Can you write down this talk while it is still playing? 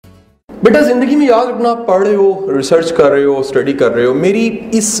بیٹا زندگی میں یاد رکھنا، آپ پڑھ رہے ہو، ریسرچ کر رہے ہو، اسٹڈی کر رہے ہو. میری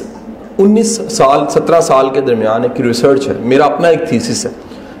اس 17 سال کے درمیان ایک ریسرچ ہے، میرا اپنا ایک تھیسس ہے.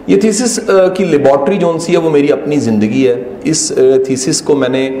 یہ تھیسس کی لیبارٹری جو سی ہے وہ میری اپنی زندگی ہے. اس تھیسس کو میں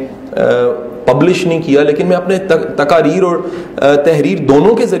نے پبلش نہیں کیا، لیکن میں اپنے تقاریر اور تحریر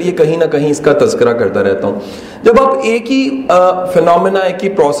دونوں کے ذریعے کہیں نہ کہیں اس کا تذکرہ کرتا رہتا ہوں. جب آپ ایک ہی فینومینا، ایک ہی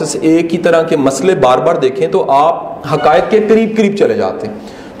پروسیس، ایک ہی طرح کے مسئلے بار بار دیکھیں تو آپ حقائق کے قریب قریب چلے جاتے ہیں.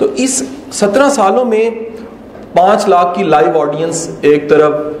 تو اس 17 سالوں میں 5 لاکھ کی لائیو آڈینس ایک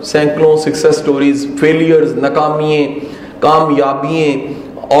طرف، سینکڑوں سکسیس سٹوریز، فیلیئرز، ناکامیاں، کامیابیاں،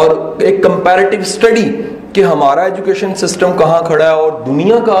 اور ایک کمپیریٹیو اسٹڈی کہ ہمارا ایجوکیشن سسٹم کہاں کھڑا ہے اور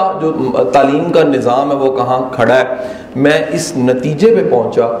دنیا کا جو تعلیم کا نظام ہے وہ کہاں کھڑا ہے. میں اس نتیجے پہ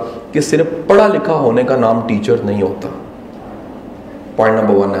پہنچا کہ صرف پڑھا لکھا ہونے کا نام ٹیچر نہیں ہوتا. پوائنٹ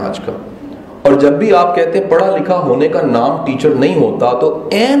نمبر 1 ہے آج کا. اور جب بھی آپ کہتے ہیں پڑھا لکھا ہونے کا نام ٹیچر نہیں ہوتا تو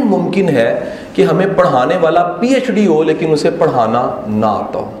عین ممکن ہے کہ ہمیں پڑھانے والا PhD ہو لیکن اسے پڑھانا نہ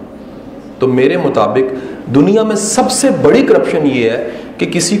آتا ہو. تو میرے مطابق دنیا میں سب سے بڑی کرپشن یہ ہے کہ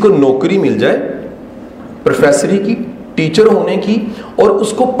کسی کو نوکری مل جائے پروفیسری کی، ٹیچر ہونے کی، اور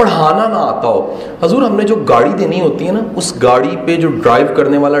اس کو پڑھانا نہ آتا ہو. حضور ہم نے جو گاڑی دینی ہوتی ہے نا، اس گاڑی پہ جو ڈرائیو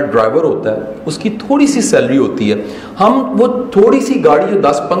کرنے والا ڈرائیور ہوتا ہے اس کی تھوڑی سی سیلری ہوتی ہے. ہم وہ تھوڑی سی گاڑی جو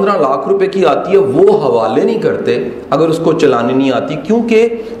 10-15 لاکھ روپے کی آتی ہے وہ حوالے نہیں کرتے اگر اس کو چلانی نہیں آتی،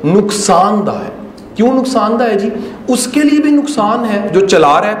 کیونکہ نقصان دہ ہے. کیوں نقصان دہ ہے جی؟ اس کے لیے بھی نقصان ہے جو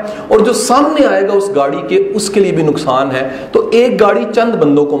چلا رہا ہے، اور جو سامنے آئے گا اس گاڑی کے اس کے لیے بھی نقصان ہے. تو ایک گاڑی چند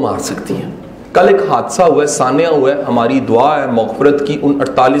بندوں کو مار سکتی ہے. کل ایک حادثہ ہوا ہے، سانحہ ہوا ہے. ہماری دعا ہے مغفرت کی ان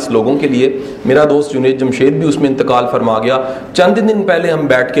 48 لوگوں کے لیے. میرا دوست جنید جمشید بھی اس میں انتقال فرما گیا. چند دن پہلے ہم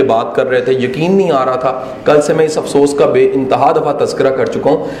بیٹھ کے بات کر رہے تھے، یقین نہیں آ رہا تھا. کل سے میں اس افسوس کا بے انتہا دفعہ تذکرہ کر چکا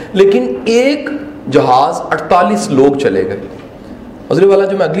ہوں، لیکن ایک جہاز 48 لوگ چلے گئے. حضرت والا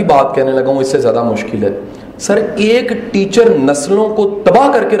جو میں اگلی بات کہنے لگا ہوں اس سے زیادہ مشکل ہے. سر ایک ٹیچر نسلوں کو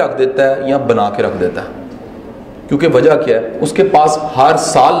تباہ کر کے رکھ دیتا ہے یا بنا کے رکھ دیتا ہے. کیونکہ وجہ کیا ہے؟ اس کے پاس ہر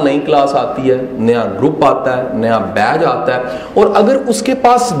سال نئی کلاس آتی ہے، نیا گروپ آتا ہے، نیا بیچ آتا ہے. اور اگر اس کے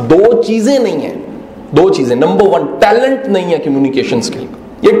پاس 2 چیزیں نہیں ہیں، 2 چیزیں، نمبر 1 ٹیلنٹ نہیں ہے، کمیونیکیشن سکل.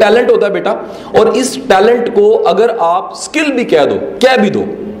 یہ ٹیلنٹ ہوتا ہے بیٹا، اور اس ٹیلنٹ کو اگر آپ سکل بھی کہہ بھی دو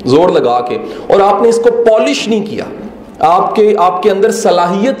زور لگا کے، اور آپ نے اس کو پالش نہیں کیا، آپ کے اندر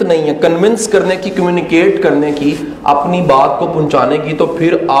صلاحیت نہیں ہے کنونس کرنے کی، کمیونیکیٹ کرنے کی، اپنی بات کو پہنچانے کی، تو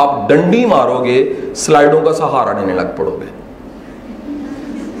پھر آپ ڈنڈی مارو گے، سلائیڈوں کا سہارا لینے لگ پڑو گے.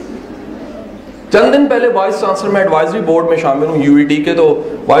 چند دن پہلے وائس چانسلر میں ایڈوائزری بورڈ میں شامل ہوں UET کے. تو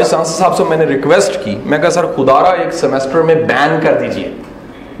وائس چانسلر صاحب سے میں نے ریکویسٹ کی، میں کہا سر خدا را ایک سیمسٹر میں بین کر دیجئے.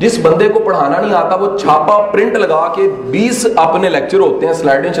 جس بندے کو پڑھانا نہیں آتا وہ چھاپا پرنٹ لگا کے 20 اپنے لیکچر ہوتے ہیں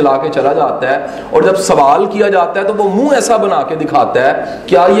سلائیڈیں چلا کے چلا جاتا ہے، اور جب سوال کیا جاتا ہے تو وہ منہ ایسا بنا کے دکھاتا ہے.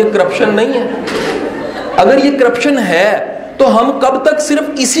 کیا یہ کرپشن نہیں ہے؟ اگر یہ کرپشن ہے تو ہم کب تک صرف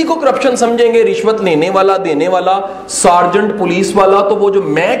اسی کو کرپشن سمجھیں گے؟ رشوت لینے والا، دینے والا، سارجنٹ پولیس والا. تو وہ جو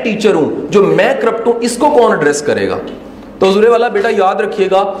میں ٹیچر ہوں، جو میں کرپٹ ہوں، اس کو کون ایڈریس کرے گا؟ تو حضور والا بیٹا یاد رکھیے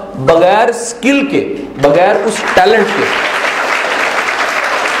گا، بغیر سکل کے، بغیر اس ٹیلنٹ کے،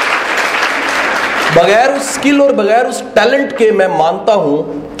 بغیر اس سکل اور بغیر اس ٹیلنٹ کے، میں مانتا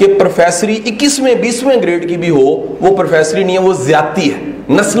ہوں کہ پروفیسری 21ویں 20ویں گریڈ کی بھی ہو، وہ پروفیسری نہیں ہے، وہ زیادتی ہے،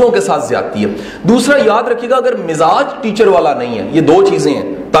 نسلوں کے ساتھ زیادتی ہے. دوسرا یاد رکھیے گا، اگر مزاج ٹیچر والا نہیں ہے، یہ 2 چیزیں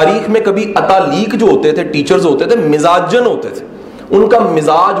ہیں. تاریخ میں کبھی اتالیق جو ہوتے تھے، ٹیچرز ہوتے تھے، مزاجن ہوتے تھے، ان کا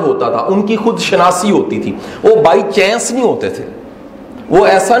مزاج ہوتا تھا، ان کی خود شناسی ہوتی تھی، وہ بائی چانس نہیں ہوتے تھے. وہ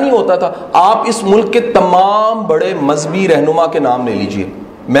ایسا نہیں ہوتا تھا. آپ اس ملک کے تمام بڑے مذہبی رہنما کے نام لے لیجئے،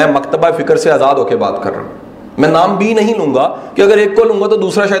 میں مکتبہ فکر سے آزاد ہو کے بات کر رہا ہوں، میں نام بھی نہیں لوں گا کہ اگر ایک کو لوں گا تو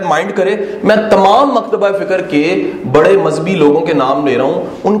دوسرا شاید مائنڈ کرے. میں تمام مکتبہ فکر کے بڑے مذہبی لوگوں کے نام لے رہا ہوں.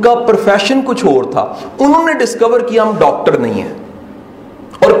 ان کا پروفیشن کچھ اور تھا، انہوں نے ڈسکور کیا ہم ڈاکٹر نہیں ہیں،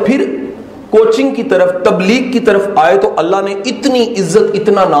 اور پھر کوچنگ کی طرف، تبلیغ کی طرف آئے تو اللہ نے اتنی عزت،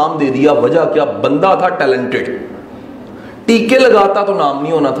 اتنا نام دے دیا. وجہ کیا؟ بندہ تھا ٹیلنٹڈ. ٹیکے لگاتا تو نام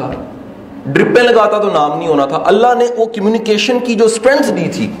نہیں ہونا تھا، ڈرپیں لگاتا تو نام نہیں ہونا تھا. اللہ نے وہ کمیونیکیشن کی جو اسٹرینتھ دی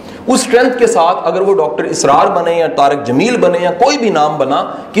تھی، اس اسٹرینتھ کے ساتھ اگر وہ ڈاکٹر اسرار بنے یا طارق جمیل بنے یا کوئی بھی نام بنا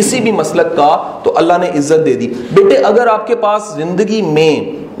کسی بھی مسلک کا، تو اللہ نے عزت دے دی. بیٹے اگر آپ کے پاس زندگی میں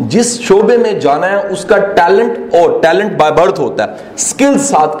جس شعبے میں جانا ہے اس کا ٹیلنٹ، اور ٹیلنٹ بائی برتھ ہوتا ہے، سکل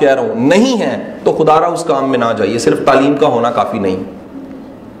ساتھ کہہ رہا ہوں، نہیں ہے تو خدا را اس کام میں نہ جائیے. صرف تعلیم کا ہونا کافی نہیں.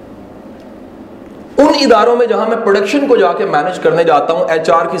 ان اداروں میں جہاں میں پروڈکشن کو جا کے مینج کرنے جاتا ہوں،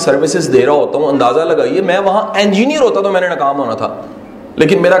 HR کی سروسز دے رہا ہوتا ہوں، اندازہ لگائیے میں وہاں انجینئر ہوتا تو میں نے ناکام ہونا تھا.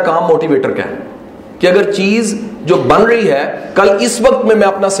 لیکن میرا کام موٹیویٹر کا ہے کہ اگر چیز جو بن رہی ہے، کل اس وقت میں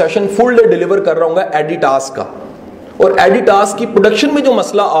اپنا سیشن فل ڈے ڈیلیور کر رہا ہوں گا ایڈیٹاس کا، اور ایڈیٹاس کی پروڈکشن میں جو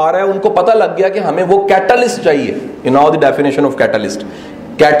مسئلہ آ رہا ہے ان کو پتہ لگ گیا کہ ہمیں وہ کیٹالسٹ چاہیے. You know the definition of catalyst.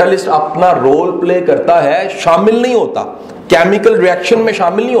 Catalyst اپنا رول پلے کرتا ہے, شامل نہیں ہوتا, کیمیکل ریئیکشن میں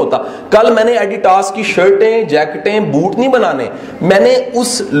شامل نہیں ہوتا. کل میں نے ایڈیٹاس کی شرٹیں, جیکٹیں, بوٹ نہیں بنانے, میں نے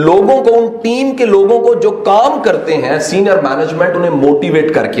اس لوگوں کو, ان ٹیم کے لوگوں کو جو کام کرتے ہیں, سینئر مینجمنٹ, انہیں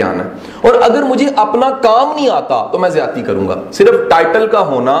موٹیویٹ کر کے آنا. اور اگر مجھے اپنا کام نہیں آتا تو میں زیادتی کروں گا. صرف ٹائٹل کا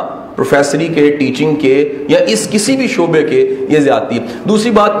ہونا پروفیسری کے, ٹیچنگ کے یا اس کسی بھی شعبے کے, یہ زیادتی ہے.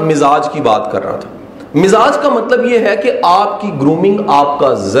 دوسری بات, مزاج کی بات کر رہا تھا. مزاج کا مطلب یہ ہے کہ آپ کی گرومنگ, آپ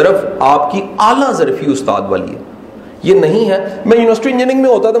کا ظرف, آپ کی اعلیٰ ظرفی استاد والی ہے. یہ نہیں ہے. میں یونیورسٹی انجینئرنگ میں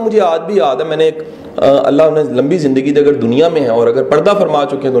ہوتا تھا, مجھے آج بھی یاد ہے, میں نے ایک اللہ نے لمبی زندگی دے اگر دنیا میں ہے اور اگر پردہ فرما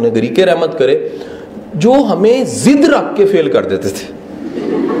چکے ہیں تو انہیں دریکے رحمت کرے, جو ہمیں ضد رکھ کے فیل کر دیتے تھے.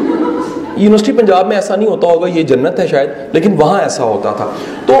 یونیورسٹی پنجاب میں ایسا نہیں ہوتا ہوگا, یہ جنت ہے شاید, لیکن وہاں ایسا ہوتا تھا.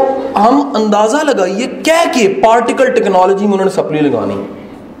 تو ہم اندازہ لگائیے کہہ کے پارٹیکل ٹیکنالوجی میں انہوں نے سپلی لگانی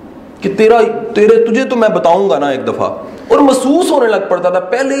کہ تجھے تو میں بتاؤں گا نا ایک دفعہ, اور محسوس ہونے لگ پڑتا تھا.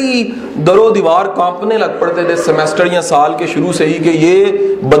 پہلے ہی در و دیوار کانپنے لگ پڑتے تھے سیمیسٹر یا سال کے شروع سے ہی کہ یہ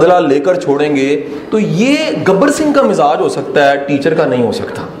بدلہ لے کر چھوڑیں گے. تو یہ گبر سنگھ کا مزاج ہو سکتا ہے, ٹیچر کا نہیں ہو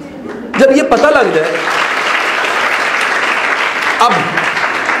سکتا. جب یہ پتہ لگ جائے. اب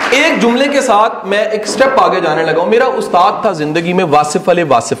ایک جملے کے ساتھ میں ایک سٹیپ آگے جانے لگا ہوں. میرا استاد تھا زندگی میں واصف علی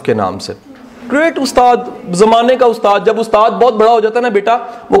واصف کے نام سے, گریٹ استاد, زمانے کا استاد. جب استاد بہت بڑا ہو جاتا ہے نا بیٹا,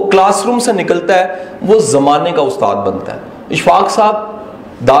 وہ کلاس روم سے نکلتا ہے, وہ زمانے کا استاد بنتا ہے. اشفاق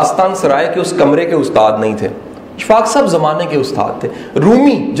صاحب داستان سرائے کے اس کمرے کے استاد نہیں تھے, اشفاق صاحب زمانے کے استاد تھے.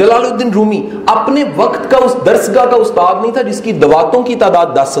 رومی, جلال الدین رومی اپنے وقت کا اس درسگاہ کا استاد نہیں تھا جس کی دواتوں کی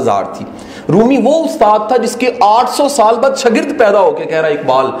تعداد 10,000 تھی. رومی وہ استاد تھا جس کے 800 سال بعد شاگرد پیدا ہو کے کہہ رہا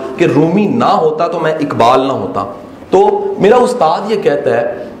اقبال کہ رومی نہ ہوتا تو میں اقبال نہ ہوتا. تو میرا استاد یہ کہتا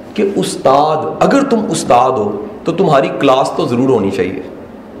ہے کہ استاد, اگر تم استاد ہو تو تمہاری کلاس تو ضرور ہونی چاہیے.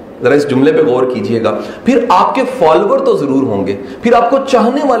 ذرا اس جملے پہ غور کیجئے گا. پھر آپ کے فالوور تو ضرور ہوں گے, پھر آپ کو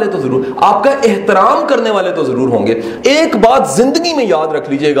چاہنے والے تو ضرور, آپ کا احترام کرنے والے تو ضرور ہوں گے. ایک بات زندگی میں یاد رکھ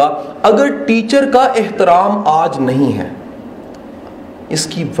لیجئے گا, اگر ٹیچر کا احترام آج نہیں ہے, اس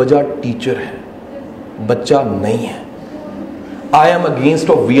کی وجہ ٹیچر ہے, بچہ نہیں ہے. I am against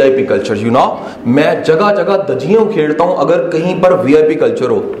of VIP culture, you know. میں جگہ جگہ دجیوں کھیڑتا ہوں اگر کہیں پر VIP کلچر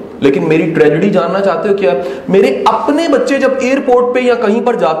ہو. لیکن میری ٹریجڈی جاننا چاہتے ہو کیا؟ میرے اپنے بچے جب ایئرپورٹ پہ یا کہیں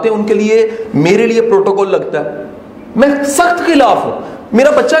پر جاتے ہیں, ان کے لیے میرے لیے پروٹوکول لگتا ہے. میں سخت خلاف ہوں. میرا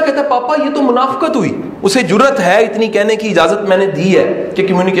بچہ کہتا ہے پاپا یہ تو منافقت ہوئی. اسے جرت ہے اتنی کہنے کی, اجازت میں نے دی ہے کہ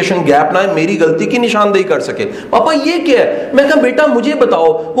کمیونیکیشن گیپ نہ ہے, میری غلطی کی نشاندہی کر سکے. پاپا یہ کیا ہے؟ میں کہا بیٹا مجھے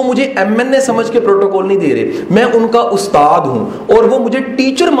بتاؤ. وہ مجھے MNA سمجھ کے پروٹوکول نہیں دے رہے, میں ان کا استاد ہوں, اور وہ مجھے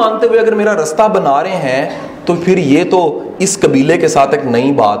ٹیچر مانتے ہوئے اگر میرا رستہ بنا رہے ہیں, تو پھر یہ تو اس قبیلے کے ساتھ ایک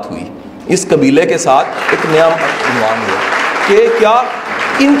نئی بات ہوئی, اس قبیلے کے ساتھ ایک نیا عنوان ہوا کہ کیا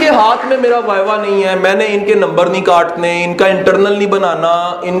ان کے ہاتھ میں میرا وائوا نہیں ہے, میں نے ان کے نمبر نہیں کاٹنے, ان کا انٹرنل نہیں بنانا,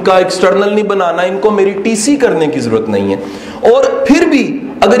 ان کا ایکسٹرنل نہیں بنانا, ان کو میری TC کرنے کی ضرورت نہیں ہے. اور پھر بھی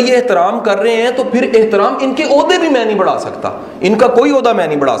اگر یہ احترام کر رہے ہیں تو پھر احترام, ان کے عہدے بھی میں نہیں بڑھا سکتا, ان کا کوئی عہدہ میں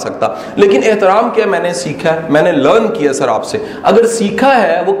نہیں بڑھا سکتا. لیکن احترام کیا میں نے سیکھا ہے, میں نے لرن کیا سر آپ سے. اگر سیکھا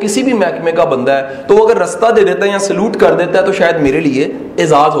ہے, وہ کسی بھی محکمے کا بندہ ہے, تو وہ اگر رستہ دے دیتا ہے یا سلوٹ کر دیتا ہے تو شاید میرے لیے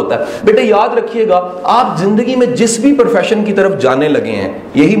اعزاز ہوتا ہے. بیٹے یاد رکھیے گا, آپ زندگی میں جس بھی پروفیشن کی طرف جانے لگے ہیں,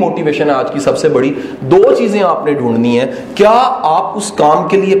 یہی موٹیویشن ہے آج کی سب سے بڑی. 2 چیزیں آپ نے ڈھونڈنی ہے. کیا آپ اس کام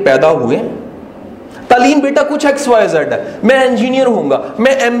کے لیے پیدا ہوئے؟ تعلیم بیٹا کچھ XYZ ہے, میں انجینئر ہوں گا,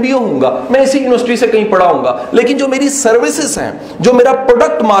 میں MBA ہوں گا, میں اسی یونیورسٹی سے کہیں پڑھا ہوں گا, لیکن جو میری سروسز ہیں, جو میرا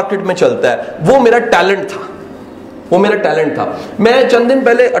پروڈکٹ مارکیٹ میں چلتا ہے, وہ میرا ٹیلنٹ تھا, وہ میرا ٹیلنٹ تھا. میں چند دن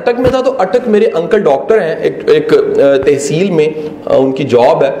پہلے اٹک میں تھا, تو اٹک میرے انکل ڈاکٹر ہیں, ایک تحصیل میں ان کی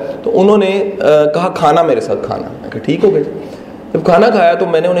جاب ہے, تو انہوں نے کہا کھانا میرے ساتھ کھانا. میں کہا ٹھیک ہو گئے. جب کھانا کھایا تو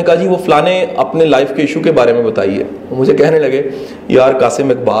میں نے انہیں کہا جی وہ فلانے اپنے لائف کے ایشو کے بارے میں بتائیے. مجھے کہنے لگے یار قاسم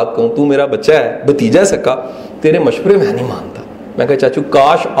ایک بات کہوں, تو میرا بچہ ہے, بھتیجا ہے سکا, تیرے مشورے میں نہیں مانتا. میں کہا چاچو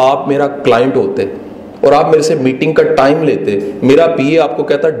کاش آپ میرا کلائنٹ ہوتے اور آپ میرے سے میٹنگ کا ٹائم لیتے, میرا PA آپ کو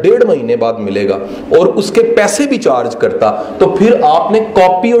کہتا 1.5 مہینے بعد ملے گا اور اس کے پیسے بھی چارج کرتا, تو پھر آپ نے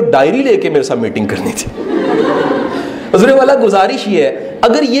کاپی اور ڈائری لے کے میرے ساتھ میٹنگ کرنی تھی. حضور والا گزارش یہ ہے,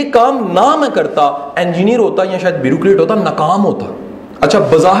 اگر یہ کام نہ میں کرتا, انجینئر ہوتا یا شاید بیوروکریٹ ہوتا, ناکام ہوتا. اچھا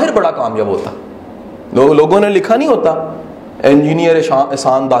بظاہر بڑا کامیاب ہوتا, لوگوں نے لکھا نہیں ہوتا انجینئر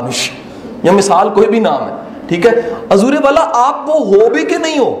احسان دانش, یا مثال کوئی بھی نام ہے, ٹھیک ہے. حضور والا آپ وہ ہو بھی کہ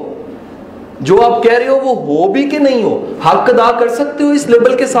نہیں ہو, جو آپ کہہ رہے ہو وہ ہو بھی کہ نہیں ہو, حق ادا کر سکتے ہو اس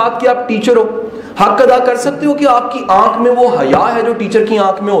لیبل کے ساتھ کہ آپ ٹیچر ہو, حق ادا کر سکتے ہو کہ آپ کی آنکھ میں وہ حیا ہے جو ٹیچر کی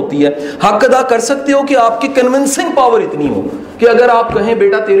آنکھ میں ہوتی ہے. حق ادا کر سکتے ہو کہ آپ کی کنونسنگ پاور اتنی ہو کہ اگر آپ کہیں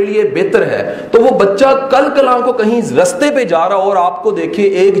بیٹا تیرے لیے بہتر ہے, تو وہ بچہ کل کلاں کو کہیں رستے پہ جا رہا ہو اور آپ کو دیکھے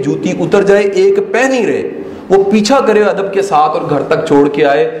ایک جوتی اتر جائے ایک پہ نہیں رہے, وہ پیچھا کرے ادب کے ساتھ اور گھر تک چھوڑ کے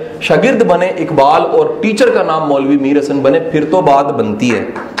آئے, شاگرد بنے اقبال اور ٹیچر کا نام مولوی میر حسن بنے, پھر تو بات بنتی ہے.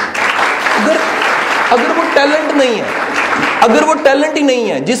 اگر وہ ٹیلنٹ نہیں ہے, اگر وہ ٹیلنٹ ہی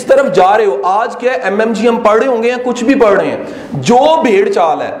نہیں ہے, جس طرف جا رہے ہو, آج کیا MMG ہم پڑھ رہے ہوں گے یا کچھ بھی پڑھ رہے ہیں, جو بھیڑ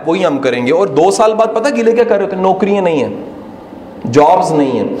چال ہے وہی ہم کریں گے, اور 2 سال بعد پتہ گلے کیا کر رہے ہوتے ہیں, نوکریاں نہیں ہیں, جابز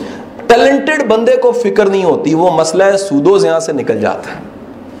نہیں ہیں. ٹیلنٹڈ بندے کو فکر نہیں ہوتی, وہ مسئلہ ہے سود و زیاں سے نکل جاتا ہے.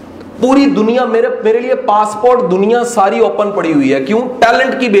 پوری دنیا میرے لیے پاسپورٹ دنیا ساری اوپن پڑی ہوئی ہے. کیوں؟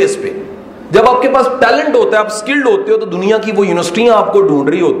 ٹیلنٹ کی بیس پہ. جب آپ کے پاس ٹیلنٹ ہوتا ہے, آپ سکلڈ ہوتے ہو, تو دنیا کی وہ یونیورسٹیاں آپ کو ڈھونڈ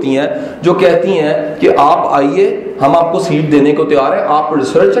رہی ہوتی ہیں جو کہتی ہیں کہ آپ آئیے, ہم آپ کو سیٹ دینے کو تیار ہیں. آپ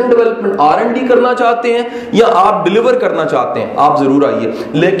ریسرچ اینڈ ڈیولپمنٹ R&D کرنا چاہتے ہیں یا آپ ڈیلیور کرنا چاہتے ہیں, آپ ضرور آئیے.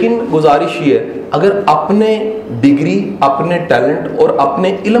 لیکن گزارش یہ ہے, اگر اپنے ڈگری, اپنے ٹیلنٹ اور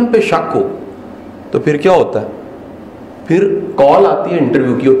اپنے علم پہ شک ہو تو پھر کیا ہوتا ہے, پھر کال آتی ہے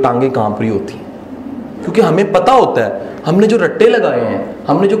انٹرویو کی اور ٹانگیں کانپ رہی ہوتی ہیں. کیونکہ ہمیں پتا ہوتا ہے ہم نے جو رٹے لگائے ہیں,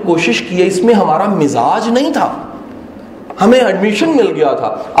 ہم نے جو کوشش کی ہے, اس میں ہمارا مزاج نہیں تھا, ہمیں ایڈمیشن مل گیا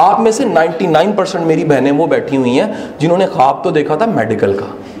تھا. آپ میں سے 99% میری بہنیں وہ بیٹھی ہوئی ہیں جنہوں نے خواب تو دیکھا تھا میڈیکل کا.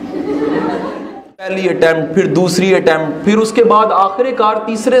 پہلی اٹیمپٹ, پھر دوسری اٹیمپٹ, پھر اس کے بعد آخر کار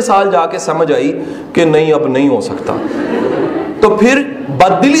تیسرے سال جا کے سمجھ آئی کہ نہیں, اب نہیں ہو سکتا. تو پھر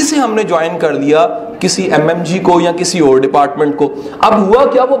بددلی سے ہم نے جوائن کر لیا کسی MMG کو یا کسی اور ڈپارٹمنٹ کو. اب ہوا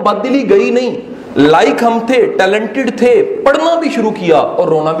کیا, وہ بددلی گئی نہیں, لائک ہم تھے, ٹیلنٹڈ تھے, پڑھنا بھی شروع کیا اور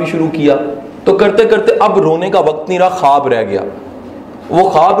رونا بھی شروع کیا. تو کرتے کرتے اب رونے کا وقت نہیں رہا, خواب رہ گیا. وہ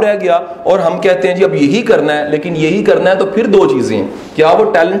خواب رہ گیا اور ہم کہتے ہیں جی اب یہی کرنا ہے. لیکن یہی کرنا ہے تو پھر 2 چیزیں ہیں, کیا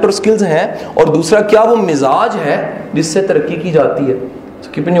وہ ٹیلنٹ اور سکلز ہیں, اور دوسرا کیا وہ مزاج ہے جس سے ترقی کی جاتی ہے.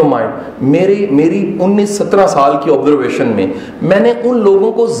 Keep in your mind, میری 19-17 سال کی آبزرویشن میں نے ان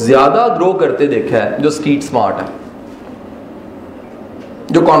لوگوں کو زیادہ گرو کرتے دیکھا ہے جو اسٹریٹ سمارٹ ہے,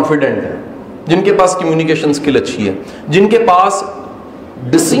 جو کانفیڈنٹ ہے, جن کے پاس کمیونیکیشن سکل اچھی ہے, جن کے پاس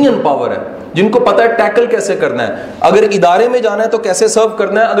ڈیسیژن پاور ہے, جن کو پتا ہے ٹیکل کیسے کرنا ہے, اگر ادارے میں جانا ہے تو کیسے سرو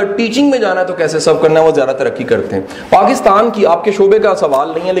کرنا ہے, اگر ٹیچنگ میں جانا ہے تو کیسے سرو کرنا ہے, وہ زیادہ ترقی کرتے ہیں. پاکستان کی, آپ کے شعبے کا سوال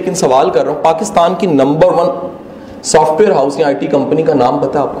نہیں ہے لیکن سوال کر رہا ہوں, پاکستان کی نمبر 1 سافٹ ویئر ہاؤس یا IT کمپنی کا نام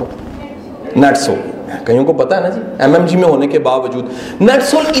پتا ہے آپ کو؟ نیٹسول. کئیوں کو پتا ہے نا جی, MMG میں ہونے کے باوجود.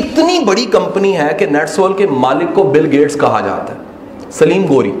 نیٹسول اتنی بڑی کمپنی ہے کہ نیٹسول کے مالک کو بل گیٹس کہا جاتا ہے. سلیم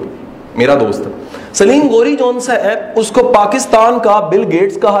گوری میرا دوست ہے, سلیم گوری جون سا ہے, اس کو پاکستان کا بل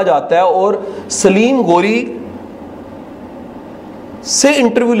گیٹس کہا جاتا ہے. اور سلیم گوری سے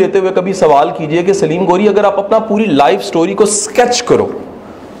انٹرویو لیتے ہوئے کبھی سوال کیجئے کہ سلیم گوری اگر آپ اپنا پوری لائف سٹوری کو سکیچ کرو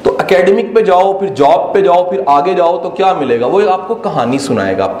تو اکیڈمک پہ جاؤ, پھر جاب پہ جاؤ, پھر آگے جاؤ, تو کیا ملے گا؟ وہ آپ کو کہانی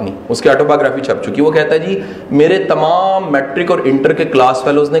سنائے گا اپنی. اس کی آٹوبایوگرافی چھپ چکی. وہ کہتا ہے جی میرے تمام میٹرک اور انٹر کے کلاس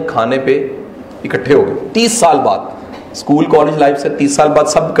فیلوز نے کھانے پہ اکٹھے ہو گئے 30 سال بعد, اسکول کالج لائف سے 30 سال بعد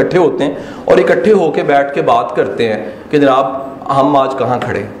سب اکٹھے ہوتے ہیں اور اکٹھے ہو کے بیٹھ کے بات کرتے ہیں کہ جناب ہم آج کہاں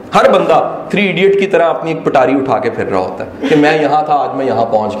کھڑے. ہر بندہ 3 ایڈیٹ کی طرح اپنی ایک پٹاری اٹھا کے پھر رہا ہوتا ہے کہ میں یہاں تھا, آج میں یہاں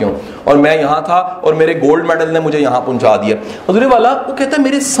پہنچ گیا ہوں, اور میں یہاں تھا اور میرے گولڈ میڈل نے مجھے یہاں پہنچا دیا. حضور والا وہ کہتا ہے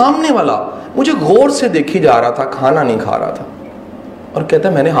میرے سامنے والا مجھے غور سے دیکھے جا رہا تھا, کھانا نہیں کھا رہا تھا, اور کہتا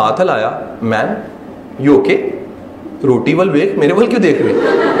ہے میں نے ہاتھ ہلایا, مین یو اوکے, روٹی ول ویک, میرے ول کیوں دیکھ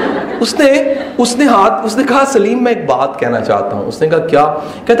رہے؟ اس نے کہا سلیم میں ایک بات کہنا چاہتا ہوں. اس نے کہا کیا؟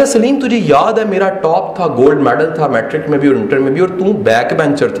 کہتا سلیم تجھے یاد ہے میرا ٹاپ تھا, گولڈ میڈل تھا میٹرک میں بھی اور انٹر میں بھی, اور تو بیک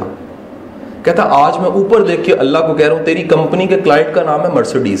بینچر تھا. کہتا آج میں اوپر دیکھ کے اللہ کو کہہ رہا ہوں تیری کمپنی کے کلائنٹ کا نام ہے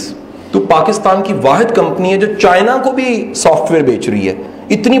مرسیڈیز, تو پاکستان کی واحد کمپنی ہے جو چائنا کو بھی سافٹ ویئر بیچ رہی ہے,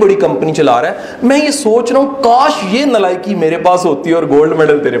 اتنی بڑی کمپنی چلا رہا ہے. میں یہ سوچ رہا ہوں کاش یہ نلائکی میرے پاس ہوتی ہے اور گولڈ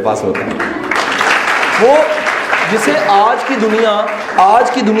میڈل تیرے پاس ہوتا ہے. وہ جسے آج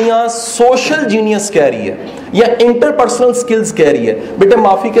کی دنیا سوشل جینیس کہہ رہی ہے یا انٹرپرسنل سکلز کہہ رہی ہے. بیٹے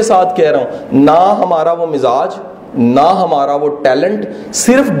معافی کے ساتھ کہہ رہا ہوں, نہ ہمارا وہ مزاج, نہ ہمارا وہ ٹیلنٹ,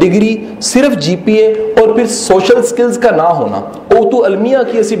 صرف ڈگری, صرف GPA اور پھر سوشل سکلز کا نہ ہونا. اوتو المیہ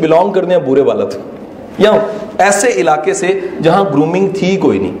کی ایسی بلانگ کرنے برے والا تھا, یا ایسے علاقے سے جہاں گرومنگ تھی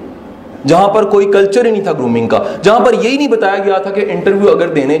کوئی نہیں, جہاں پر کوئی کلچر ہی نہیں تھا گرومنگ کا, جہاں پر یہی نہیں بتایا گیا تھا کہ انٹرویو اگر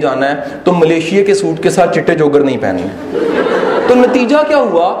دینے جانا ہے تو ملیشیا کے سوٹ کے ساتھ چٹے جوگر نہیں پہننے. تو نتیجہ کیا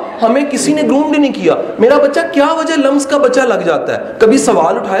ہوا, ہمیں کسی نے گروم نہیں کیا. میرا بچہ کیا وجہ لمس کا بچہ لگ جاتا ہے, کبھی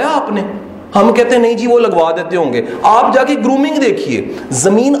سوال اٹھایا آپ نے؟ ہم کہتے ہیں نہیں جی وہ لگوا دیتے ہوں گے. آپ جا کے گرومنگ دیکھیے,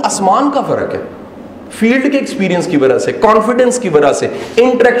 زمین آسمان کا فرق ہے. फील्ड के एक्सपीरियंस की वजह से, कॉन्फिडेंस की वजह से,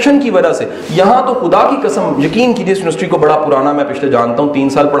 इंटरेक्शन की वजह से। यहाँ तो खुदा की कसम, यकीन कीजिए, इस यूनिवर्सिटी को बड़ा पुराना मैं पिछले जानता हूँ, 3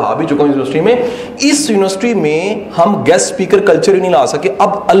 साल पढ़ा भी चुका हूँ यूनिवर्सिटी में। इस यूनिवर्सिटी में हम गेस्ट स्पीकर कल्चर ही नहीं ला सके।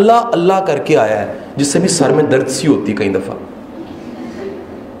 अब अल्लाह अल्लाह करके आया है, जिससे भी सर में दर्द सी होती कई दफा।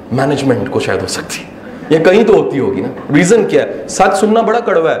 मैनेजमेंट को शायद हो सकती है, ये कहीं तो होती होगी ना। रीजन क्या है? सच सुनना बड़ा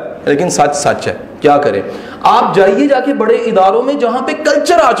कड़वा है, लेकिन सच सच है, क्या करें। आप जाइए जाके बड़े इदारों में जहां पे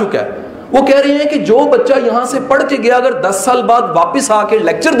कल्चर आ चुका है, वो कह रहे हैं कि जो बच्चा यहां से पढ़ के गया अगर 10 साल बाद वापस आके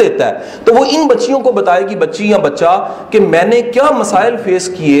लेक्चर देता है तो वो इन बच्चियों को बताएगी, बच्ची या बच्चा, कि मैंने क्या मसाइल फेस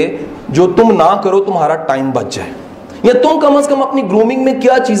किए, जो तुम ना करो तुम्हारा टाइम बच जाए, या तुम कम से कम अपनी ग्रूमिंग में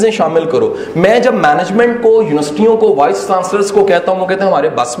क्या चीजें शामिल करो। मैं जब मैनेजमेंट को, यूनिवर्सिटियों को, वाइस चांसलर्स को कहता हूं, वो कहते हैं हमारे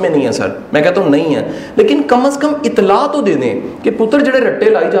बस में नहीं है सर। मैं कहता हूं नहीं है, लेकिन कम से कम इतला तो दे दें कि पुत्र जेडे रट्टे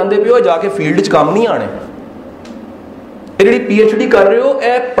लाई जाते पे हो जाके फील्ड च काम नहीं आने। ਜਿਹੜੀ PhD कर रहे हो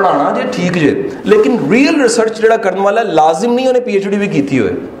ए पढ़ाना जे ठीक जे, लेकिन रियल रिसर्च ਜਿਹੜਾ ਕਰਨ ਵਾਲਾ ਲਾਜ਼ਮ ਨਹੀਂ ਉਹਨੇ PhD भी ਕੀਤੀ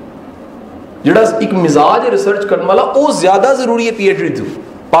ਹੋਏ। ਜਿਹੜਾ ਇੱਕ ਮਿਜ਼ਾਜ रिसर्च ਕਰਨ वाला ਉਹ ਜ਼ਿਆਦਾ ਜ਼ਰੂਰੀ है PhD ਤੋਂ।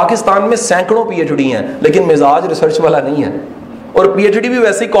 पाकिस्तान में सैकड़ों PhD हैं, लेकिन मिजाज रिसर्च वाला नहीं है। और PhD भी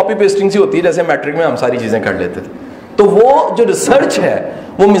वैसे ही कॉपी पेस्टिंग सी होती है जैसे मैट्रिक में हम सारी चीजें कर लेते थे। तो वो जो रिसर्च है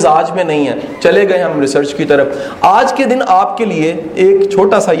वो मिजाज में नहीं है। चले गए हम रिसर्च की तरफ। आज के दिन आपके लिए एक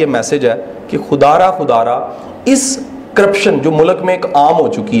छोटा सा ये मैसेज है कि खुदारा इस करप्शन जो मुल्क में एक आम हो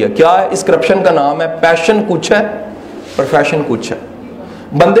चुकी है, क्या है इस करप्शन का नाम है? पैशन कुछ है, प्रोफेशन कुछ है।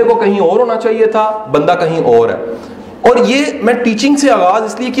 बंदे को कहीं और होना चाहिए था, बंदा कहीं और है। और ये मैं टीचिंग से आगाज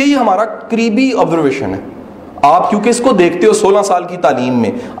इसलिए किया, ये हमारा करीबी ऑब्जर्वेशन है। आप क्योंकि इसको देखते हो 16 साल की तालीम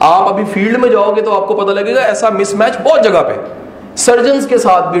में, आप अभी फील्ड में जाओगे तो आपको पता लगेगा ऐसा मिसमैच बहुत जगह पे, सर्जन्स के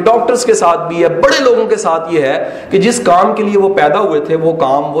साथ भी, डॉक्टर्स के साथ भी है, बड़े लोगों के साथ ये है कि जिस काम के लिए वो पैदा हुए थे वो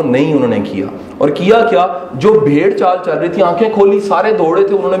काम वो नहीं उन्होंने किया। और किया क्या? जो भेड़ चाल चल रही थी, आंखें खोली, सारे दौड़े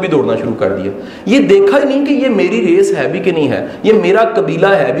थे, उन्होंने भी दौड़ना शुरू कर दिया। ये देखा ही नहीं कि ये मेरी रेस है भी कि नहीं है, ये मेरा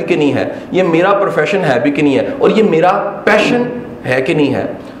कबीला है भी कि नहीं है, ये मेरा प्रोफेशन है भी कि नहीं है, और ये मेरा पैशन है कि नहीं है।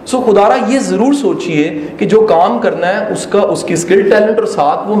 सो खुदारा ये जरूर सोचिए कि जो काम करना है उसका, उसकी स्किल, टैलेंट और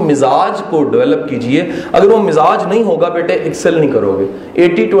साथ वो मिजाज को डेवलप कीजिए। अगर वो मिजाज नहीं होगा बेटे, एक्सेल नहीं करोगे।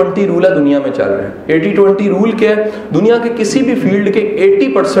 80-20 रूल है दुनिया में चल रहा है। 80-20 रूल क्या है? दुनिया के किसी भी फील्ड के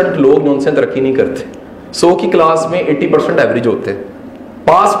 80% लोग जो उनसे तरक्की नहीं करते। 100 की क्लास में 80% एवरेज होते हैं,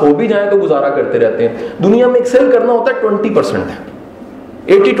 पास हो भी जाए तो गुजारा करते रहते हैं। दुनिया में एक्सेल करना होता है 20% है।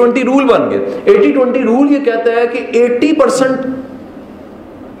 80-20 रूल बन गए। 80-20 रूल ये कहता है कि 80%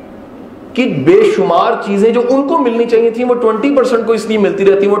 कि बेशुमार चीजें जो उनको मिलनी चाहिए थी वो 20% को इसलिए मिलती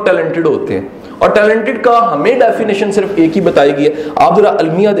रहती है, वो टैलेंटेड होते हैं। और टैलेंटेड का हमें डेफिनेशन सिर्फ एक ही बताई गई है। आप जरा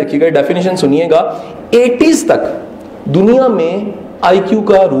अलमिया देखिएगा, डेफिनेशन सुनिएगा। 80s तक दुनिया में IQ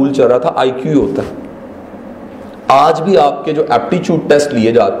का रूल चल रहा था, IQ होता है। आज भी आपके जो एप्टीट्यूड टेस्ट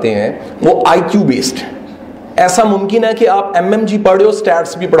लिए जाते हैं वो IQ बेस्ड है। ऐसा मुमकिन है कि आप MMG पढ़ रहे हो,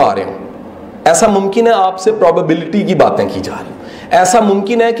 स्टैट्स भी पढ़ा रहे हो। ऐसा मुमकिन है आपसे प्रोबेबिलिटी की बातें की जा रही। ऐसा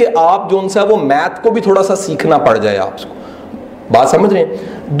मुमकिन है कि आप जो उनसे वो मैथ को भी थोड़ा सा सीखना पड़ जाए आपको। बात समझ रहे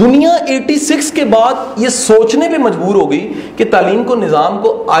हैं? दुनिया 86 के बाद ये सोचने पे मजबूर हो गई कि तालीम को, निजाम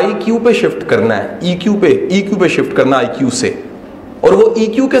को IQ पे शिफ्ट करना है, EQ पे शिफ्ट करना IQ से। और वो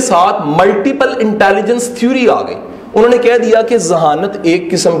EQ के साथ मल्टीपल इंटेलिजेंस थ्योरी आ गई। उन्होंने कह दिया कि जहानत एक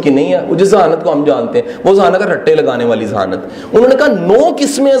किस्म की नहीं है, वो जिस जहानत को हम जानते हैं वो जहानत है रट्टे लगाने वाली जहानत। उन्होंने कहा 9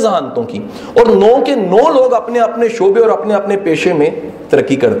 किस्में जहानतों की, और 9 के 9 लोग अपने अपने शोबे और अपने अपने पेशे में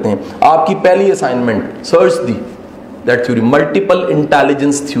तरक्की करते हैं। आपकी पहली assignment, search the that theory, multiple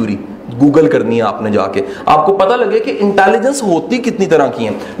intelligence theory, Google करनी है आपने जाके, आपको पता लगे कि इंटेलिजेंस होती कितनी तरह की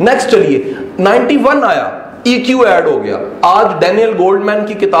है। नेक्स्ट चलिए, 91 आया, EQ ऐड हो गया। आज डैनियल गोल्डमैन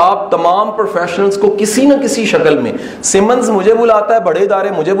की किताब तमाम प्रोफेशनल्स को किसी न किसी शक्ल में, सिमंस मुझे बुलाता है, बड़े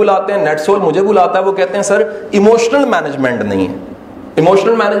इदारे मुझे बुलाते हैं, नेटसोल मुझे बुलाता है, वो कहते हैं सर इमोशनल मैनेजमेंट नहीं है।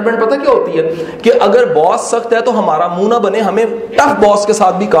 इमोशनल मैनेजमेंट पता क्या होती है? कि अगर बॉस सख्त है तो हमारा मुंह ना बने, हमें टफ बॉस के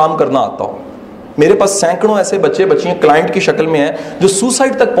साथ भी काम करना आता हो। मेरे पास सैकड़ों ऐसे बच्चियां क्लाइंट की शक्ल में हैं जो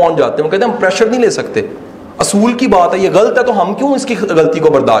सुसाइड तक पहुंच जाते हैं। वो कहते हैं हम प्रेशर नहीं ले सकते, असूल की बात है, ये गलत है तो हम क्यों इसकी गलती को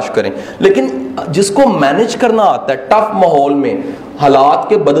बर्दाश्त करें। लेकिन जिसको मैनेज करना आता है टफ माहौल में, हालात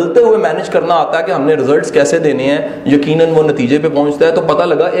के बदलते हुए मैनेज करना आता है कि हमने रिजल्ट्स कैसे देने हैं, यकीनन वो नतीजे पे पहुंचता है। तो पता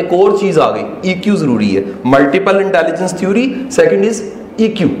लगा एक और चीज आ गई, EQ जरूरी है। Multiple intelligence theory, second is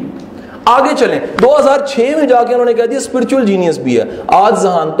EQ। आगे चलें, 2006 में जाके उन्होंने कह दिया स्पिरिचुअल जीनियस भी है। आज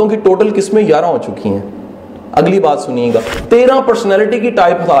जहानतों की टोटल किस्में 11 हो चुकी हैं। अगली बात सुनिएगा, 13 पर्सनैलिटी की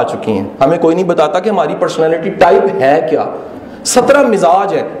टाइप आ चुकी हैं। हमें कोई नहीं बताता कि हमारी पर्सनैलिटी टाइप है क्या। 17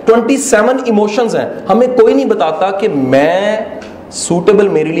 मिजाज है, 27 इमोशंस हैं। हमें कोई नहीं बताता कि मैं सूटेबल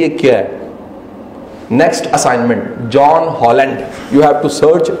मेरे लिए क्या है। Next assignment, John Holland. You have to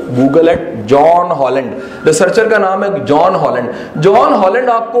search Google at John Holland. Researcher का नाम है John Holland. John Holland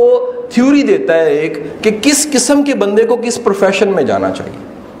आपको थ्योरी देता है एक कि किस किस्म के बंदे को किस प्रोफेशन में जाना चाहिए,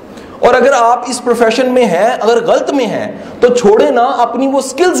 और अगर आप इस प्रोफेशन में हैं, अगर गलत में हैं, तो छोड़े ना, अपनी वो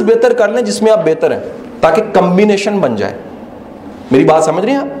स्किल्स बेहतर कर लें जिसमें आप बेहतर हैं, ताकि कम्बिनेशन बन जाए. मेरी बात समझ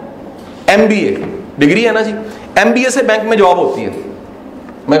रहे हैं आप? MBA डिग्री है ना जी, MBA से बैंक में जॉब होती है.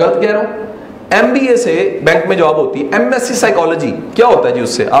 मैं गलत कह रहा हूं? MBA से बैंक में जॉब होती है. MSc साइकोलॉजी क्या होता है जी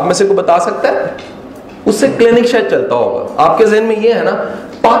उससे? आप में से कोई बता सकता है? उससे क्लिनिक शायद चलता होगा. आपके ज़हन में ये है ना,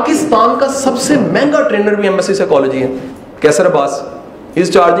 पाकिस्तान का सबसे महंगा ट्रेनर भी MSc साइकोलॉजी है. कैसर Abbas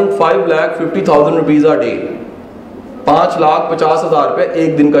is charging 5,50,000 rupees a day. 5,50,000 रुपये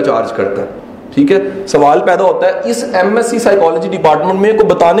एक दिन का चार्ज करता है. ठीक है. सवाल पैदा होता है, इस MSc साइकोलॉजी डिपार्टमेंट में को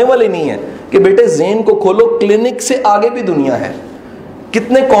बताने वाले नहीं है कि बेटे ज़हन को खोलो, क्लिनिक से आगे भी दुनिया है.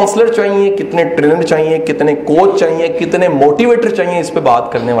 कितने काउंसलर चाहिए, कितने ट्रेनर चाहिए, कितने कोच चाहिए, कितने मोटिवेटर चाहिए, इस पे बात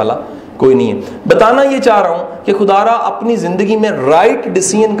करने वाला कोई नहीं है. बताना ये चाह रहा हूं कि खुदारा अपनी जिंदगी में राइट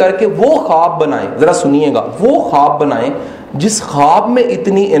डिसीजन करके वो ख्वाब बनाएं. जरा सुनिएगा, वो ख्वाब बनाएं जिस ख्वाब में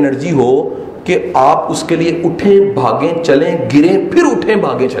इतनी एनर्जी हो कि आप उसके लिए उठें, भागें, चलें, गिरें, फिर उठें,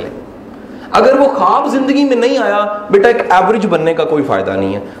 भागें, चलें. अगर वो ख्वाब जिंदगी में नहीं आया, बेटा एक एवरेज बनने का कोई फायदा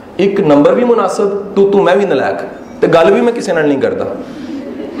नहीं है. एक नंबर भी मुनासिब, तू मैं भी नलायक, तो गल भी मैं किसी नाल नहीं करता.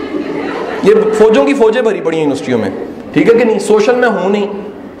 ये फौजों की फौजें भरी पड़ी यूनिवर्सिटियों में, ठीक है कि नहीं? सोशल में हूं नहीं,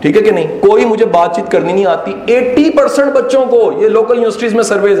 ठीक है कि नहीं? कोई मुझे बातचीत करनी नहीं आती. 80% बच्चों को, ये लोकल यूनिवर्सिटीज में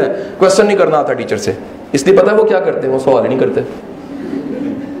सर्वेज हैं, क्वेश्चन नहीं करना आता टीचर से. इसलिए पता है वो क्या करते हैं? वो सवाल ही नहीं करते.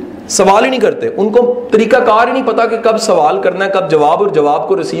 सवाल ही नहीं करते. उनको तरीकाकार ही नहीं पता कि कब सवाल करना है, कब जवाब, और जवाब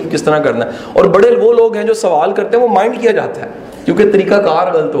को रिसीव किस तरह करना है. और बड़े वो लोग हैं जो सवाल करते हैं, वो माइंड किया जाता है क्योंकि तरीकाकार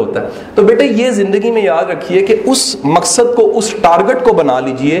गलत होता है. तो बेटे ये जिंदगी में याद रखिए कि उस मकसद को, उस टारगेट को बना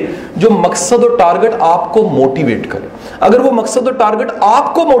लीजिए जो मकसद और टारगेट आपको मोटिवेट करे. अगर वो मकसद और टारगेट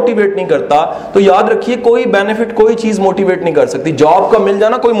आपको मोटिवेट नहीं करता, तो याद रखिए कोई बेनिफिट, कोई चीज मोटिवेट नहीं कर सकती. जॉब का मिल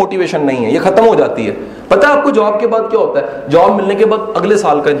जाना कोई मोटिवेशन नहीं है, ये खत्म हो जाती है. पता है आपको जॉब के बाद क्या होता है? जॉब मिलने के बाद अगले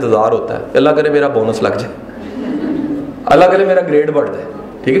साल का इंतजार होता है. अल्लाह करे मेरा बोनस लग जाए, अल्लाह करे मेरा ग्रेड बढ़ जाए,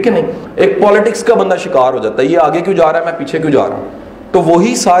 ठीक है कि नहीं? एक पॉलिटिक्स का बंदा शिकार हो जाता है, ये आगे क्यों जा रहा है, मैं पीछे क्यों जा रहा हूं. तो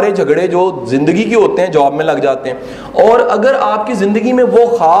वही सारे झगड़े जो जिंदगी के होते हैं जॉब में लग जाते हैं. और अगर आपकी जिंदगी में वो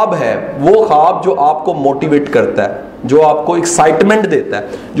ख्वाब है, वो ख्वाब जो आपको मोटिवेट करता है, जो आपको एक्साइटमेंट देता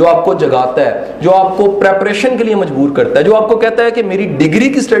है, जो आपको जगाता है, जो आपको प्रेपरेशन के लिए मजबूर करता है, जो आपको कहता है कि मेरी डिग्री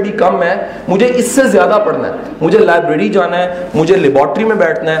की स्टडी कम है, मुझे इससे ज्यादा पढ़ना है, मुझे लाइब्रेरी जाना है, मुझे लेबॉर्ट्री में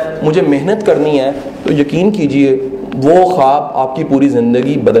बैठना है, मुझे मेहनत करनी है, तो यकीन कीजिए वो ख्वाब आपकी पूरी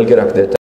जिंदगी बदल के रख देता है.